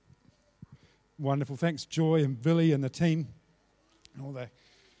Wonderful. Thanks, Joy and Billy and the team and all the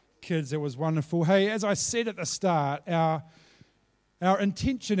kids. It was wonderful. Hey, as I said at the start, our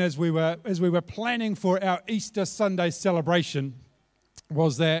intention as we were planning for our Easter Sunday celebration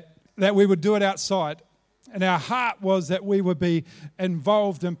was that we would do it outside. And our heart was that we would be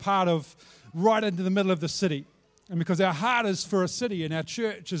involved and part of right into the middle of the city. And because our heart is for a city and our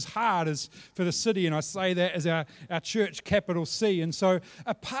church's heart is for the city, and I say that as our church, capital C. And so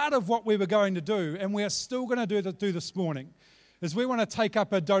a part of what we were going to do, and we are still going to do this morning, is we want to take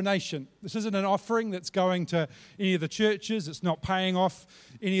up a donation. This isn't an offering that's going to any of the churches. It's not paying off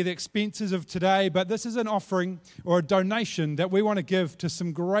any of the expenses of today, but this is an offering or a donation that we want to give to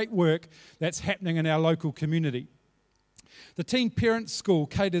some great work that's happening in our local community. The Teen Parents School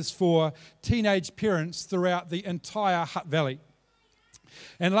caters for teenage parents throughout the entire Hutt Valley.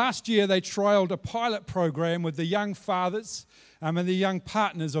 And last year they trialled a pilot program with the young fathers and the young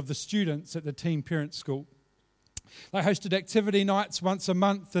partners of the students at the Teen Parents School. They hosted activity nights once a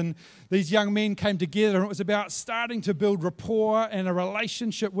month, and these young men came together, and it was about starting to build rapport and a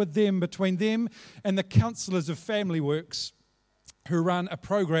relationship with them, between them and the counsellors of Family Works, who run a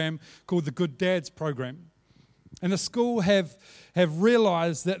program called the Good Dads Program. And the school have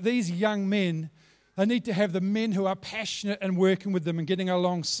realised that these young men, they need to have the men who are passionate and working with them and getting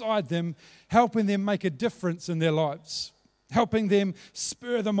alongside them, helping them make a difference in their lives, helping them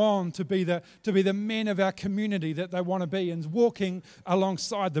spur them on to be the men of our community that they want to be, and walking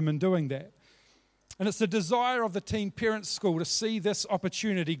alongside them and doing that. And it's the desire of the Teen Parents School to see this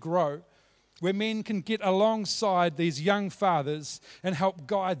opportunity grow, where men can get alongside these young fathers and help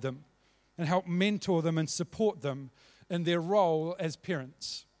guide them, and help mentor them and support them in their role as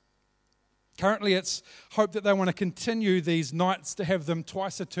parents. Currently, it's hoped that they want to continue these nights to have them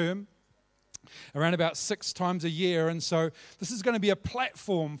twice a term, around about 6 times a year. And so this is going to be a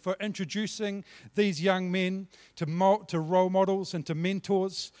platform for introducing these young men to role models and to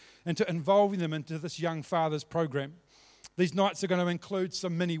mentors and to involving them into this young fathers program. These nights are going to include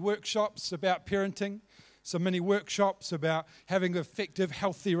some mini workshops about parenting, some mini workshops about having effective,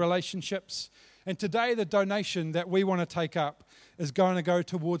 healthy relationships. And today, the donation that we want to take up is going to go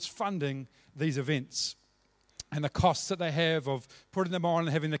towards funding these events and the costs that they have of putting them on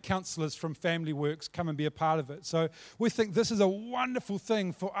and having the counsellors from Family Works come and be a part of it. So we think this is a wonderful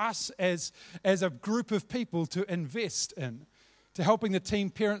thing for us as a group of people to invest in, to helping the Teen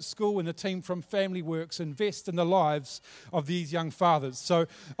Parents School and the team from Family Works invest in the lives of these young fathers. So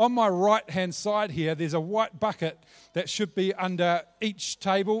on my right-hand side here, there's a white bucket that should be under each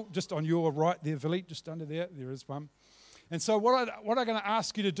table, just on your right there, Philippe, just under there is one. And so what I'm going to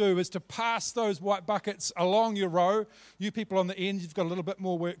ask you to do is to pass those white buckets along your row. You people on the end, you've got a little bit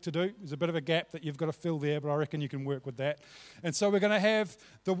more work to do. There's a bit of a gap that you've got to fill there, but I reckon you can work with that. And so we're going to have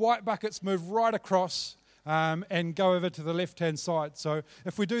the white buckets move right across and go over to the left-hand side. So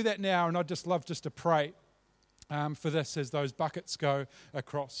if we do that now, and I'd just love just to pray for this as those buckets go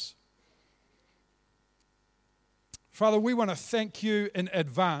across. Father, we want to thank you in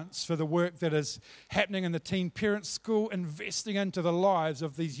advance for the work that is happening in the Teen Parents School, investing into the lives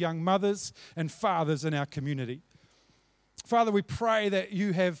of these young mothers and fathers in our community. Father, we pray that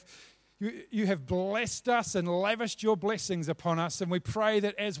you have blessed us and lavished your blessings upon us, and we pray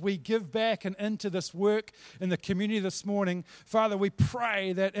that as we give back and into this work in the community this morning, Father, we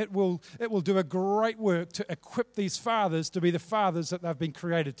pray that it will do a great work to equip these fathers to be the fathers that they've been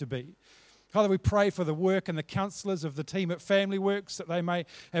created to be. Father, we pray for the work and the counsellors of the team at Family Works, that they may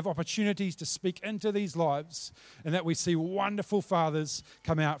have opportunities to speak into these lives, and that we see wonderful fathers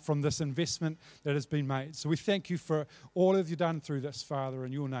come out from this investment that has been made. So we thank you for all of you done through this, Father.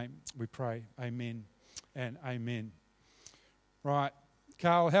 In your name we pray. Amen and amen. Right,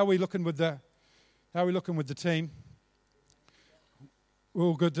 Carl, how are we looking with the team?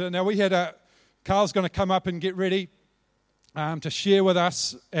 All good. Now Carl's going to come up and get ready to share with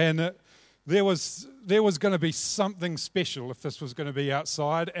us, and there was going to be something special if this was going to be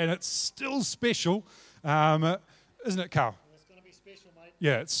outside, and it's still special, isn't it, Carl? It's going to be special, mate.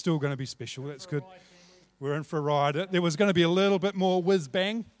 Yeah, it's still going to be special. That's good. We're in for a ride. There was going to be a little bit more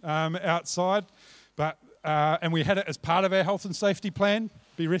whiz-bang outside, but and we had it as part of our health and safety plan,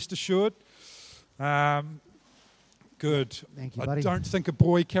 be rest assured. Good. Thank you, buddy. I don't think a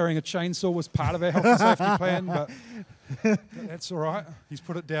boy carrying a chainsaw was part of our health and safety plan, but that's all right. He's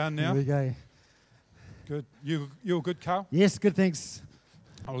put it down now. Here we go. Good. You're good, Carl? Yes, good, thanks.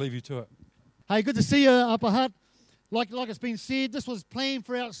 I'll leave you to it. Hey, good to see you, Upper Hutt. Like it's been said, this was planned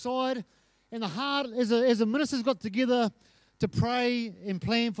for outside, and the heart, as the ministers got together to pray and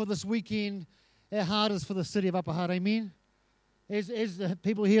plan for this weekend, our heart is for the city of Upper Hutt, amen? as the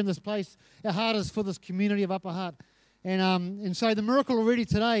people here in this place, our heart is for this community of Upper Hutt. And so the miracle already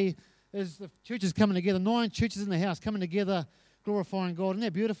today is the churches coming together, 9 churches in the house coming together, glorifying God. Isn't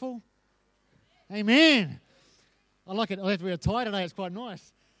that beautiful? Amen. I like it. I have to wear a tie today. It's quite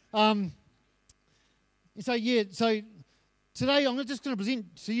nice. So today I'm just going to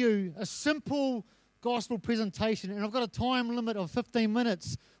present to you a simple gospel presentation, and I've got a time limit of 15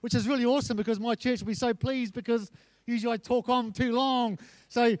 minutes, which is really awesome because my church will be so pleased because usually I talk on too long.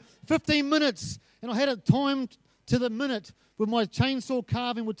 So 15 minutes, and I had it timed to the minute. With my chainsaw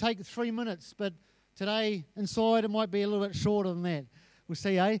carving would take 3 minutes, but today inside it might be a little bit shorter than that. We'll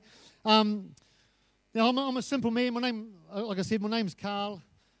see, eh? Now I'm a simple man. Like I said, my name's Carl.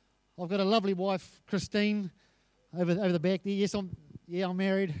 I've got a lovely wife, Christine, over the back there. Yes, I'm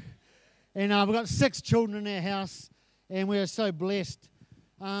married. And we've got 6 children in our house, and we are so blessed.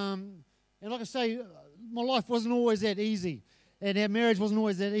 And like I say, my life wasn't always that easy, and our marriage wasn't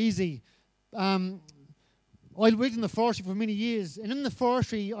always that easy. I worked in the forestry for many years, and in the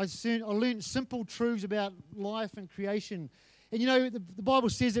forestry, I learned simple truths about life and creation. And you know, the Bible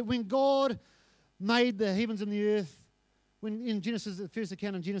says that when God made the heavens and the earth, when in Genesis, the first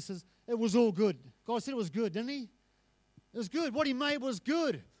account in Genesis, it was all good. God said it was good, didn't He? It was good. What He made was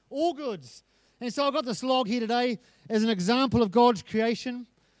good. All goods. And so I've got this log here today as an example of God's creation,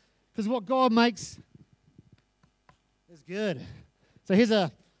 because what God makes is good. So here's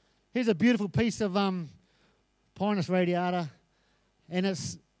a beautiful piece of Pinus radiata, and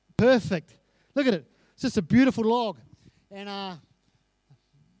it's perfect. Look at it. It's just a beautiful log. And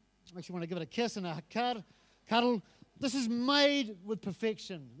makes you want to give it a kiss and a cuddle. This is made with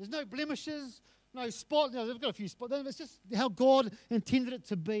perfection. There's no blemishes, no spot. No, they've got a few spots. It's just how God intended it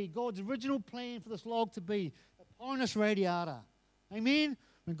to be. God's original plan for this log to be a Pinus radiata. Amen?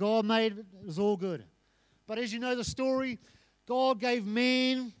 When God made it, it was all good. But as you know the story, God gave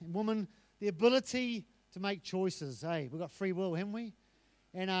man and woman the ability to make choices. Hey, we've got free will, haven't we?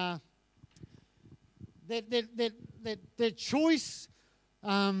 And that choice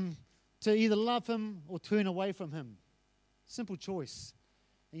to either love Him or turn away from Him. Simple choice.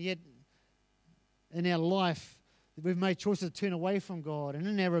 And yet, in our life, we've made choices to turn away from God. And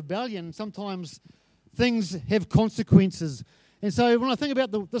in our rebellion, sometimes things have consequences. And so when I think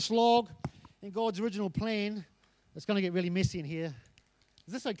about this log and God's original plan, it's going to get really messy in here.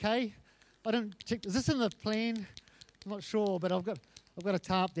 Is this okay? I don't check. Is this in the plan? I'm not sure, but I've got a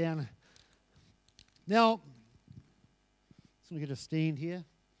tarp down. Now, just going to get a stand here.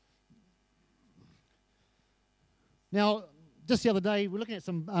 Now, just the other day, we're looking at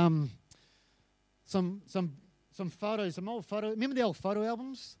some photos, some old photos. Remember the old photo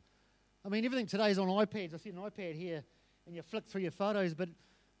albums? I mean, everything today is on iPads. I see an iPad here, and you flick through your photos. But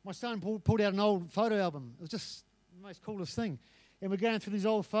my son pulled out an old photo album. It was just the most coolest thing. And we're going through these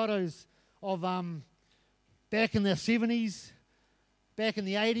old photos of back in the 70s, back in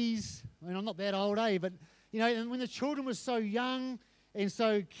the 80s. I mean, I'm not that old, but, you know, and when the children were so young and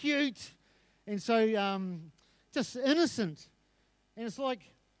so cute and so just innocent. And it's like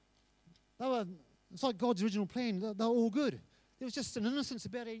God's original plan. They were all good. There was just an innocence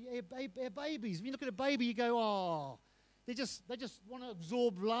about our babies. When you look at a baby, you go, oh, they just want to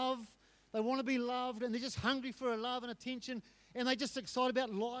absorb love. They want to be loved, and they're just hungry for love and attention, and they're just excited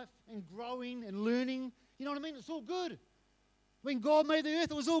about life and growing and learning. You know what I mean? It's all good. When God made the earth,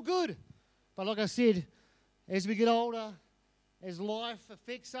 it was all good. But like I said, as we get older, as life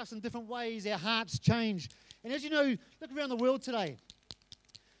affects us in different ways, our hearts change. And as you know, look around the world today.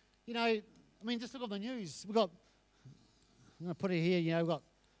 You know, I mean, just look on the news. I'm going to put it here, you know,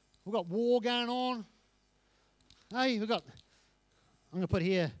 we've got war going on. Hey, I'm going to put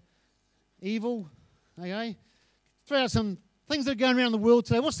here evil, okay? Throw out some things that are going around the world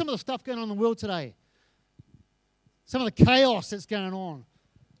today. What's some of the stuff going on in the world today? Some of the chaos that's going on.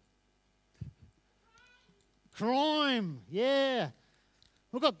 Crime, yeah.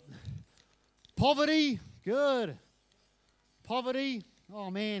 We've got poverty, good. Poverty, oh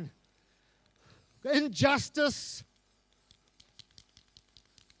man. Injustice.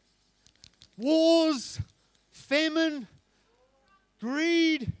 Wars, famine,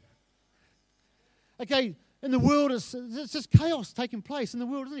 greed. Okay, in the world, it's just chaos taking place in the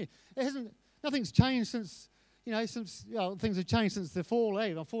world, isn't it? Nothing's changed since things have changed since the fall,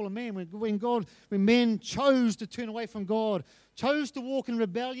 the fall of man. When man chose to turn away from God, chose to walk in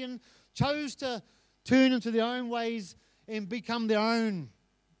rebellion, chose to turn into their own ways and become their own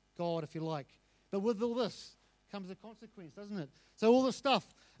God, if you like. But with all this comes a consequence, doesn't it? So all this stuff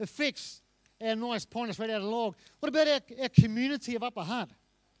affects our nice Pinus radiata log. What about our community of Upper Hutt?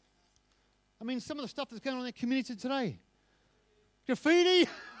 I mean, some of the stuff that's going on in our community today. Graffiti.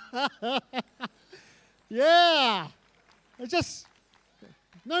 Yeah. It's just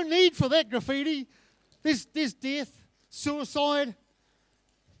no need for that graffiti. There's death, suicide,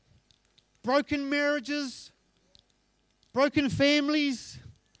 broken marriages, broken families.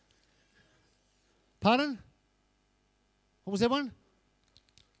 Pardon? What was that one?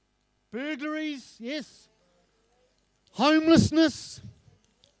 Burglaries, yes. Homelessness.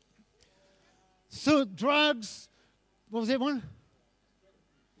 So, drugs. What was that one?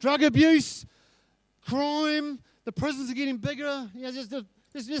 Drug abuse, crime. The prisons are getting bigger.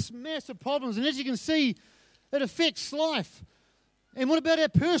 There's just massive problems. And as you can see, it affects life. And what about our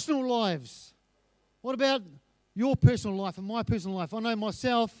personal lives? What about your personal life and my personal life? I know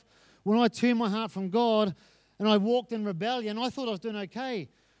myself, when I turned my heart from God and I walked in rebellion, I thought I was doing okay.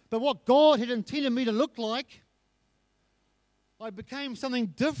 But what God had intended me to look like, I became something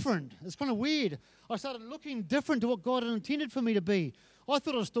different. It's kind of weird. I started looking different to what God had intended for me to be. I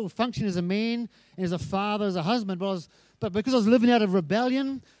thought I was still functioning as a man, as a father, as a husband, but because I was living out of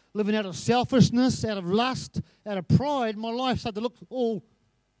rebellion, living out of selfishness, out of lust, out of pride, my life started to look all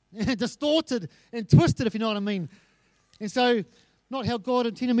distorted and twisted, if you know what I mean. And so, not how God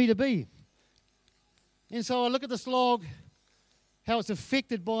intended me to be. And so I look at this log, how it's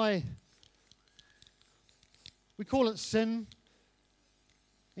affected by, we call it sin.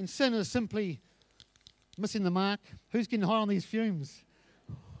 And sin is simply missing the mark. Who's getting high on these fumes?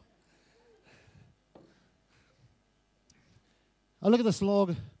 I look at this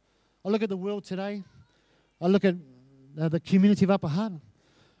log. I look at the world today. I look at the community of Upper Hutt.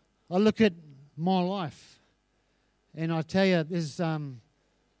 I look at my life. And I tell you, there's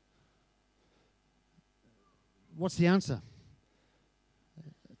what's the answer?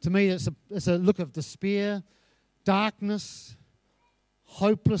 To me, it's a look of despair, darkness,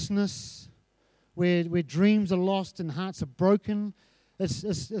 hopelessness, where dreams are lost and hearts are broken. It's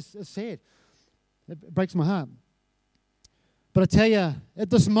sad. It breaks my heart. But I tell you, at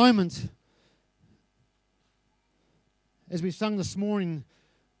this moment, as we sung this morning,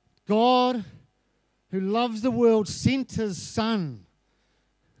 God, who loves the world, sent His Son.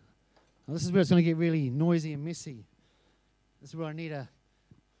 Now, this is where it's going to get really noisy and messy. This is where I need I'll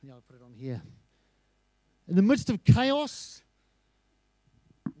put it on here. In the midst of chaos,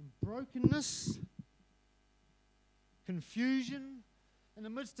 brokenness, confusion, in the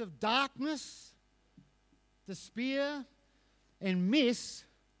midst of darkness, despair, and mess,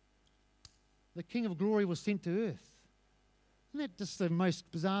 the King of Glory was sent to earth. Isn't that just the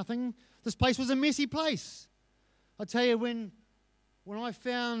most bizarre thing? This place was a messy place. I tell you, when I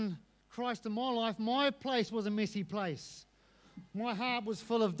found Christ in my life, my place was a messy place. My heart was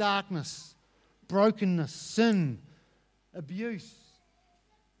full of darkness, brokenness, sin, abuse,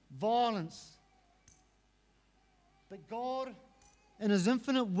 violence. But God, in His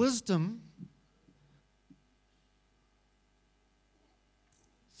infinite wisdom,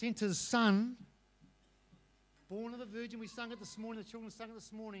 sent His Son, born of the Virgin. We sang it this morning, the children sang it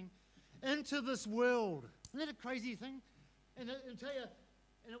this morning, into this world. Isn't that a crazy thing? And tell you,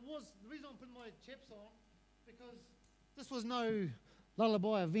 and it was, the reason I'm putting my chaps on, because this was no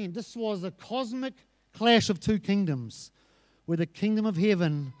lullaby event. This was a cosmic clash of two kingdoms, where the kingdom of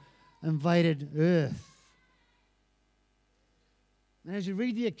heaven invaded earth. And as you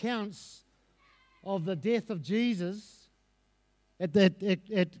read the accounts of the death of Jesus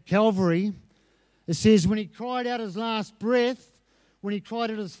at Calvary, it says when He cried out His last breath, when He cried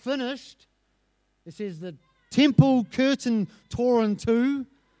it is finished, it says the temple curtain tore in two,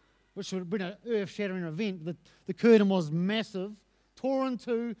 which would have been an earth-shattering event. The curtain was massive, tore in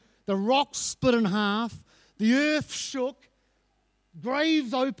two, the rocks split in half, the earth shook,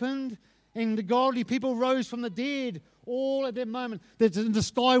 graves opened, and the godly people rose from the dead, all at that moment. The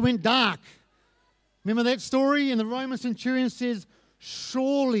sky went dark. Remember that story? And the Roman centurion says,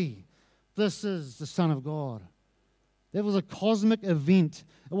 surely this is the Son of God. That was a cosmic event.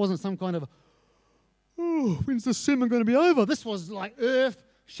 It wasn't some kind of, when's the sermon going to be over? This was like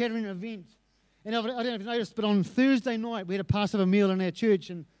earth-shattering event. And I don't know if you noticed, but on Thursday night, we had a Passover meal in our church,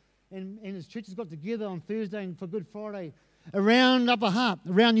 and as churches got together on Thursday and for Good Friday, around Upper Hutt,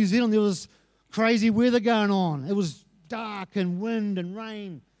 around New Zealand, there was crazy weather going on. It was dark and wind and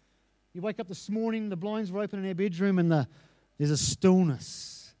rain. You wake up this morning, the blinds were open in our bedroom, and there's a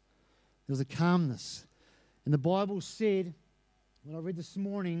stillness. There's a calmness. And the Bible said, when I read this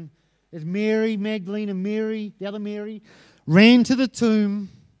morning, that Mary Magdalene and Mary, the other Mary, ran to the tomb.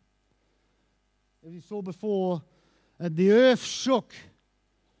 As you saw before, the earth shook,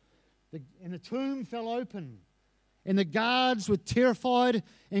 and the tomb fell open, and the guards were terrified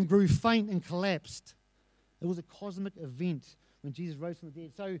and grew faint and collapsed. It was a cosmic event. when Jesus rose from the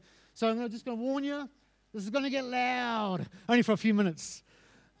dead. So I'm just going to warn you, this is going to get loud, only for a few minutes,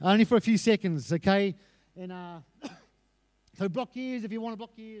 only for a few seconds, okay? And so block your ears if you want to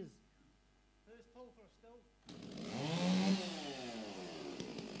block your ears. First pull for a still.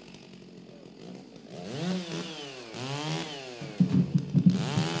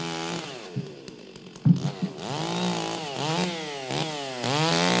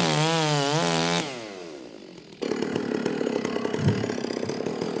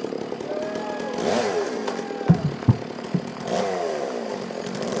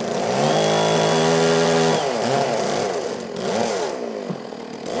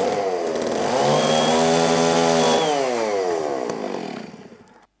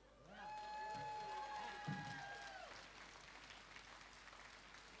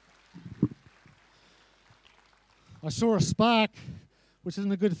 I saw a spark, which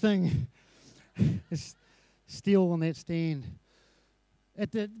isn't a good thing. It's still on that stand.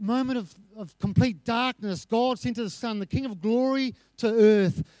 At the moment of complete darkness, God sent His Son, the King of glory, to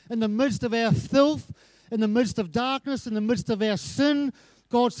earth. In the midst of our filth, in the midst of darkness, in the midst of our sin,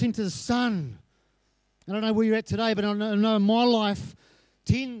 God sent His Son. I don't know where you're at today, but I know in my life,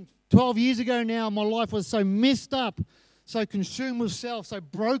 10, 12 years ago now, my life was so messed up, so consumed with self, so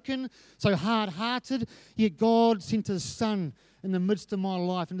broken, so hard-hearted, yet God sent His Son in the midst of my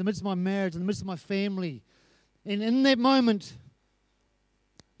life, in the midst of my marriage, in the midst of my family. And in that moment,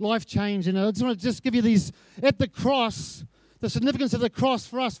 life changed. And I just want to give you these, at the cross, the significance of the cross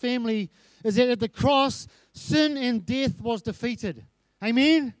for us family is that at the cross, sin and death was defeated.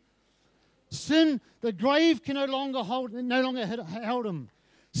 Amen? Sin, the grave can no longer held Him.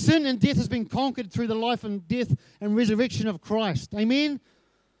 Sin and death has been conquered through the life and death and resurrection of Christ. Amen?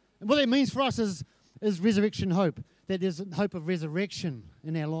 And what that means for us is resurrection hope. That there's hope of resurrection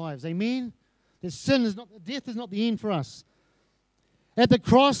in our lives. Amen? That death is not the end for us. At the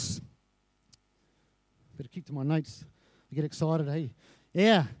cross, better keep to my notes. I get excited, hey?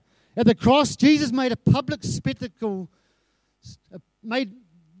 Yeah. At the cross, Jesus made a public spectacle, made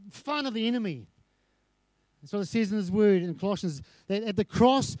fun of the enemy. That's what it says in His word in Colossians. That at the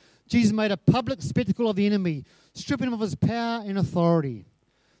cross, Jesus made a public spectacle of the enemy, stripping him of his power and authority.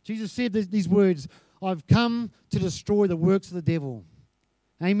 Jesus said these words, I've come to destroy the works of the devil.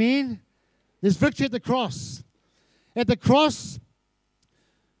 Amen? There's victory at the cross. At the cross,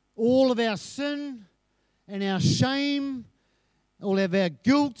 all of our sin and our shame, all of our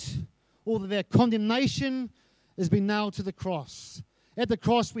guilt, all of our condemnation has been nailed to the cross. At the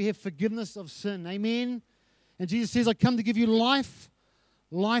cross, we have forgiveness of sin. Amen? And Jesus says, I come to give you life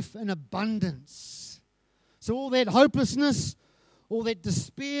in abundance. So all that hopelessness, all that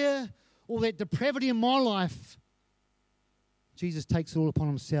despair, all that depravity in my life, Jesus takes it all upon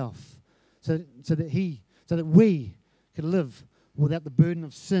Himself so that we could live without the burden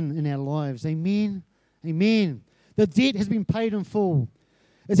of sin in our lives. Amen? Amen. The debt has been paid in full.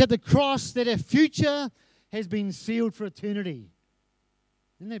 It's at the cross that our future has been sealed for eternity.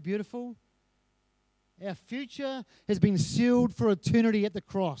 Isn't that beautiful? Our future has been sealed for eternity at the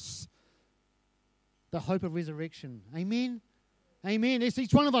cross. The hope of resurrection. Amen? Amen. It's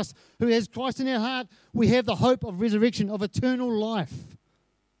each one of us who has Christ in our heart, we have the hope of resurrection, of eternal life.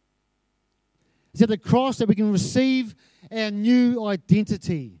 It's at the cross that we can receive our new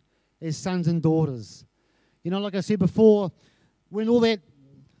identity as sons and daughters. You know, like I said before, when all that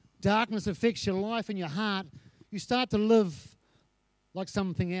darkness affects your life and your heart, you start to live like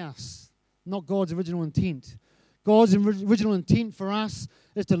something else, not God's original intent. God's original intent for us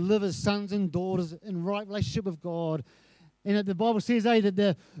is to live as sons and daughters in right relationship with God. And the Bible says,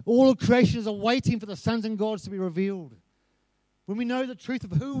 that all of creation is awaiting for the sons and gods to be revealed. When we know the truth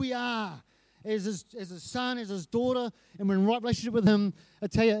of who we are as His son, as His daughter, and we're in right relationship with Him, I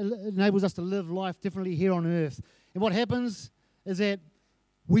tell you, it enables us to live life differently here on earth. And what happens is that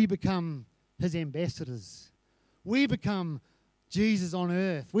we become His ambassadors. We become Jesus on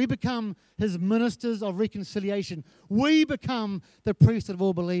earth. We become His ministers of reconciliation. We become the priesthood of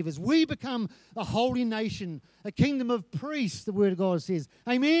all believers. We become a holy nation, a kingdom of priests, the Word of God says.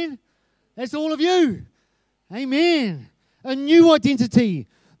 Amen? That's all of you. Amen. A new identity.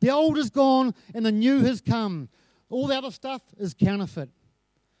 The old is gone and the new has come. All the other stuff is counterfeit.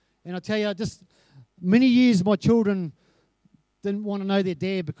 And I tell you, just many years my children didn't want to know their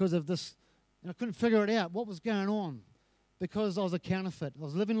dad because of this. And I couldn't figure it out, what was going on. Because I was a counterfeit. I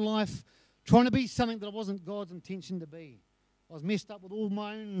was living life trying to be something that wasn't God's intention to be. I was messed up with all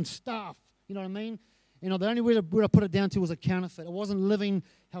my own stuff. You know what I mean? And the only word I put it down to was a counterfeit. I wasn't living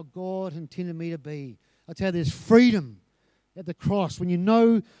how God intended me to be. I tell you, there's freedom at the cross when you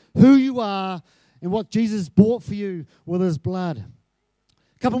know who you are and what Jesus bought for you with his blood.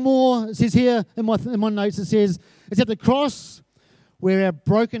 A couple more. It says here in my notes, it says, it's at the cross where our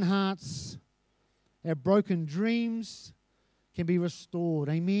broken hearts, our broken dreams can be restored.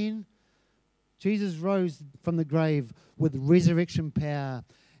 Amen? Jesus rose from the grave with resurrection power.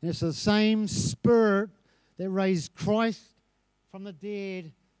 And it's the same Spirit that raised Christ from the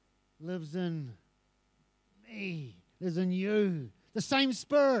dead lives in me, lives in you. The same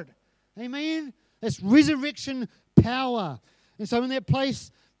Spirit. Amen? It's resurrection power. And so in that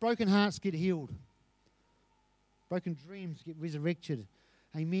place, broken hearts get healed. Broken dreams get resurrected.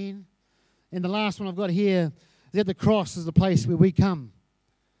 Amen? And the last one I've got here is that the cross is the place where we come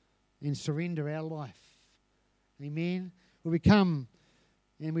and surrender our life. Amen? Where we come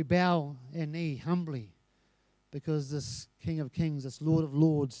and we bow our knee humbly because this King of Kings, this Lord of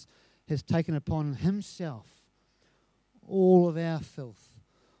Lords, has taken upon himself all of our filth,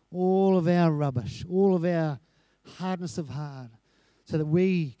 all of our rubbish, all of our hardness of heart, so that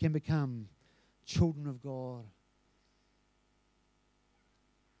we can become children of God.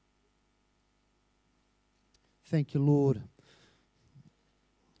 Thank you, Lord.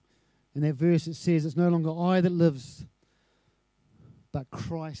 In that verse it says, it's no longer I that lives, but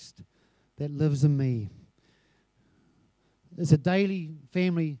Christ that lives in me. It's a daily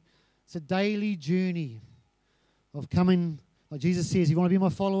family, it's a daily journey of coming, like Jesus says, you want to be my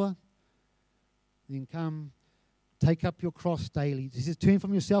follower? Then come, take up your cross daily. He says, turn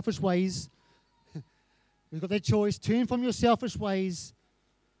from your selfish ways. You've got that choice. Turn from your selfish ways.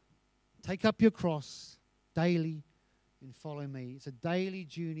 Take up your cross daily and follow me. It's a daily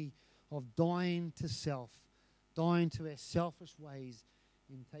journey of dying to self, dying to our selfish ways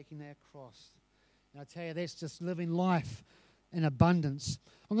and taking our cross. And I tell you, that's just living life in abundance.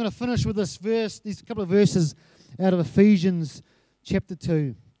 I'm going to finish with this verse, these couple of verses out of Ephesians chapter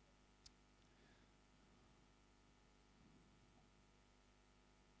 2.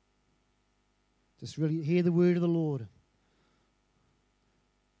 Just really hear the word of the Lord.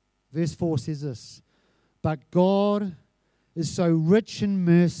 Verse 4 says this, but God is so rich in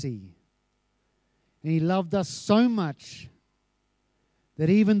mercy, and he loved us so much that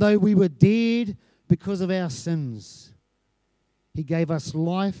even though we were dead because of our sins, he gave us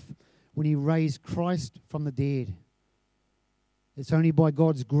life when he raised Christ from the dead. It's only by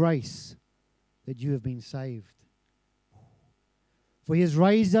God's grace that you have been saved. For he has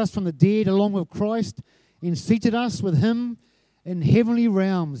raised us from the dead along with Christ and seated us with him in heavenly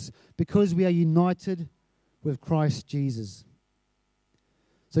realms because we are united with Christ Jesus.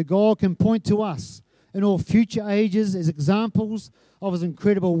 So God can point to us in all future ages as examples of his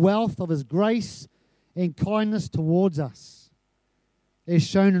incredible wealth, of his grace and kindness towards us, as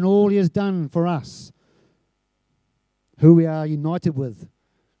shown in all he has done for us, who we are united with,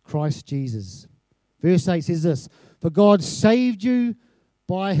 Christ Jesus. Verse 8 says this, for God saved you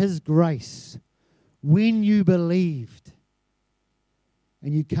by his grace when you believed.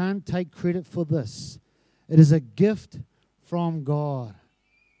 And you can't take credit for this. It is a gift from God.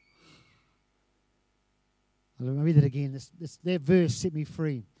 I'll read it again. That verse set me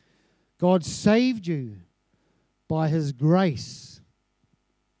free. God saved you by his grace,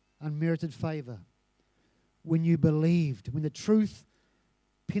 unmerited favor, when you believed, when the truth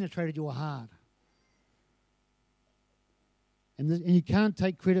penetrated your heart. And you can't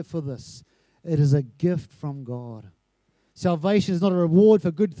take credit for this. It is a gift from God. Salvation is not a reward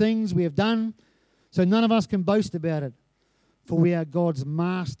for good things we have done, so none of us can boast about it, for we are God's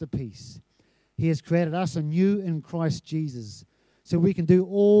masterpiece. He has created us anew in Christ Jesus, so we can do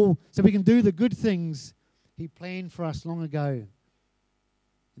the good things he planned for us long ago.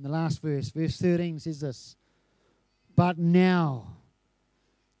 In the last verse 13 says this, but now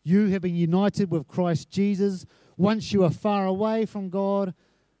you have been united with Christ Jesus. Once you were far away from God,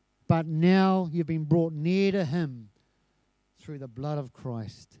 but now you've been brought near to him through the blood of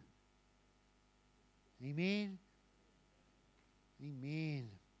Christ. Amen. Amen.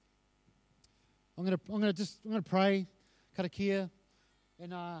 I'm gonna pray, karakia,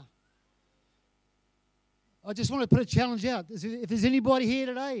 and I just want to put a challenge out. If there's anybody here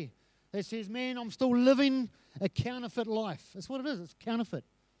today that says, "Man, I'm still living a counterfeit life," that's what it is. It's counterfeit.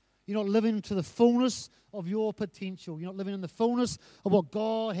 You're not living to the fullness of your potential. You're not living in the fullness of what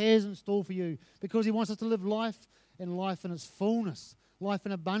God has in store for you, because he wants us to live life in its fullness, life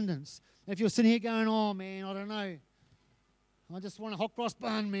in abundance. And if you're sitting here going, "Oh man, I don't know, I just want a hot cross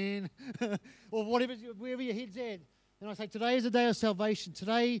bun, man," or wherever your head's at, then I say today is a day of salvation.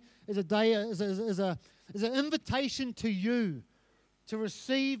 Today is a day is an invitation to you to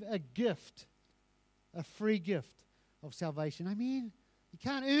receive a gift, a free gift of salvation. Amen. You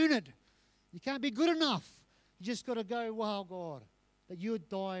can't earn it. You can't be good enough. You just got to go, wow, God, that you would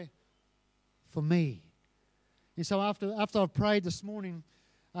die for me. And so after I've prayed this morning,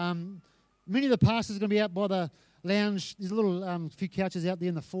 many of the pastors are going to be out by the lounge. There's a little few couches out there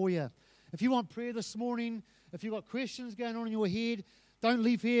in the foyer. If you want prayer this morning, if you've got questions going on in your head, don't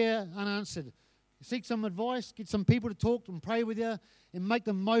leave here unanswered. Seek some advice, get some people to talk and pray with you, and make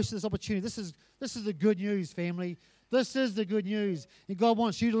the most of this opportunity. This is the good news, family. This is the good news. And God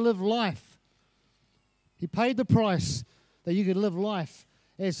wants you to live life. He paid the price that you could live life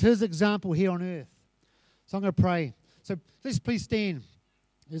as His example here on earth. So I'm going to pray. So let's please stand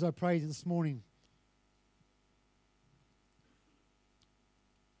as I pray this morning.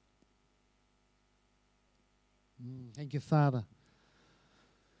 Thank you, Father.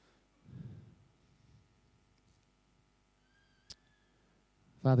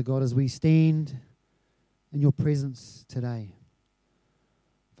 Father God, as we stand in your presence today,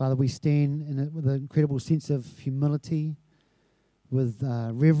 Father, we stand with an incredible sense of humility, with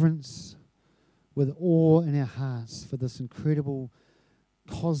reverence, with awe in our hearts for this incredible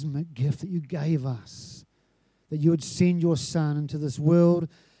cosmic gift that you gave us, that you would send your Son into this world,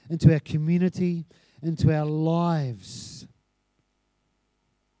 into our community, into our lives.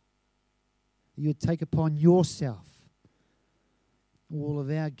 You would take upon yourself all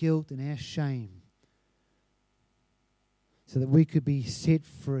of our guilt and our shame so that we could be set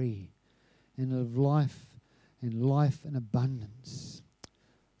free and live life and life in abundance.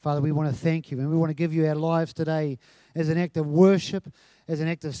 Father, we want to thank you, and we want to give you our lives today as an act of worship, as an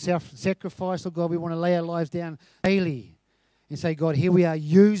act of self-sacrifice. Oh God, we want to lay our lives down daily and say, God, here we are.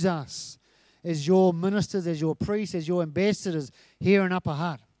 Use us as your ministers, as your priests, as your ambassadors here in Upper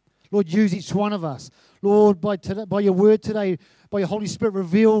Hutt. Lord, use each one of us. Lord, by your word today, by your Holy Spirit,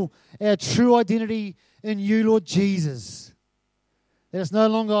 reveal our true identity in you, Lord Jesus. That it's no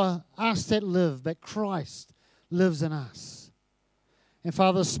longer us that live, but Christ lives in us. And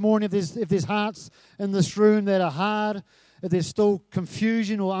Father, this morning, if there's hearts in this room that are hard, if there's still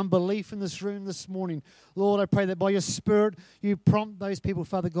confusion or unbelief in this room this morning, Lord, I pray that by your Spirit, you prompt those people,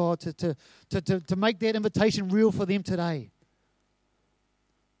 Father God, to make that invitation real for them today.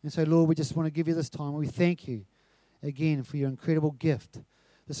 And so, Lord, we just want to give you this time. We thank you again for your incredible gift,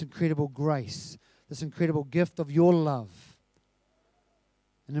 this incredible grace, this incredible gift of your love.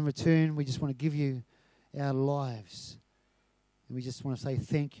 And in return, we just want to give you our lives. And we just want to say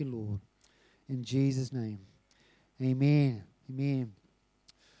thank you, Lord, in Jesus' name. Amen. Amen.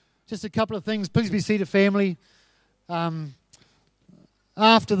 Just a couple of things. Please be seated, family.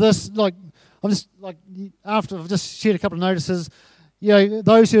 After this, after I've just shared a couple of notices. You know,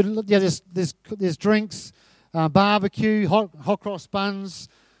 those who, there's drinks, barbecue, hot cross buns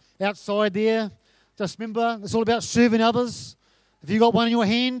outside there. Just remember, it's all about serving others. If you got one in your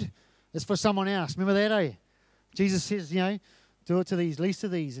hand, it's for someone else. Remember that, eh? Jesus says, do it to these, least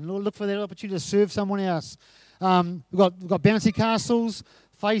of these, and look for that opportunity to serve someone else. We've got bouncy castles,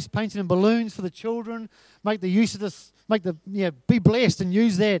 face painted in balloons for the children. Make the use of this. Be blessed and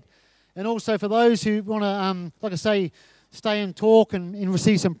use that. And also for those who want to, like I say, stay and talk and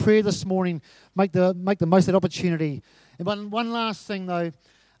receive some prayer this morning, make the most of that opportunity. And one last thing though,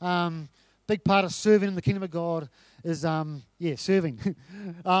 big part of serving in the kingdom of God is serving.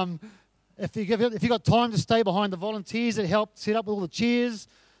 If you got time to stay behind the volunteers that help set up all the chairs,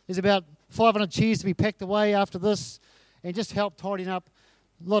 there's about 500 chairs to be packed away after this, and just help tidying up.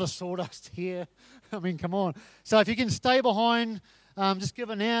 A lot of sawdust here. I mean, come on. So if you can stay behind, just give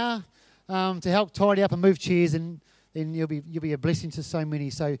an hour to help tidy up and move chairs, and then you'll be a blessing to so many.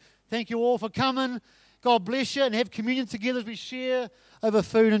 So thank you all for coming. God bless you, and have communion together as we share over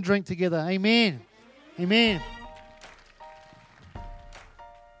food and drink together. Amen. Amen.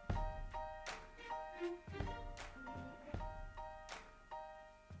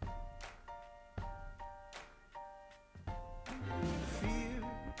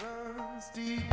 Fear runs deep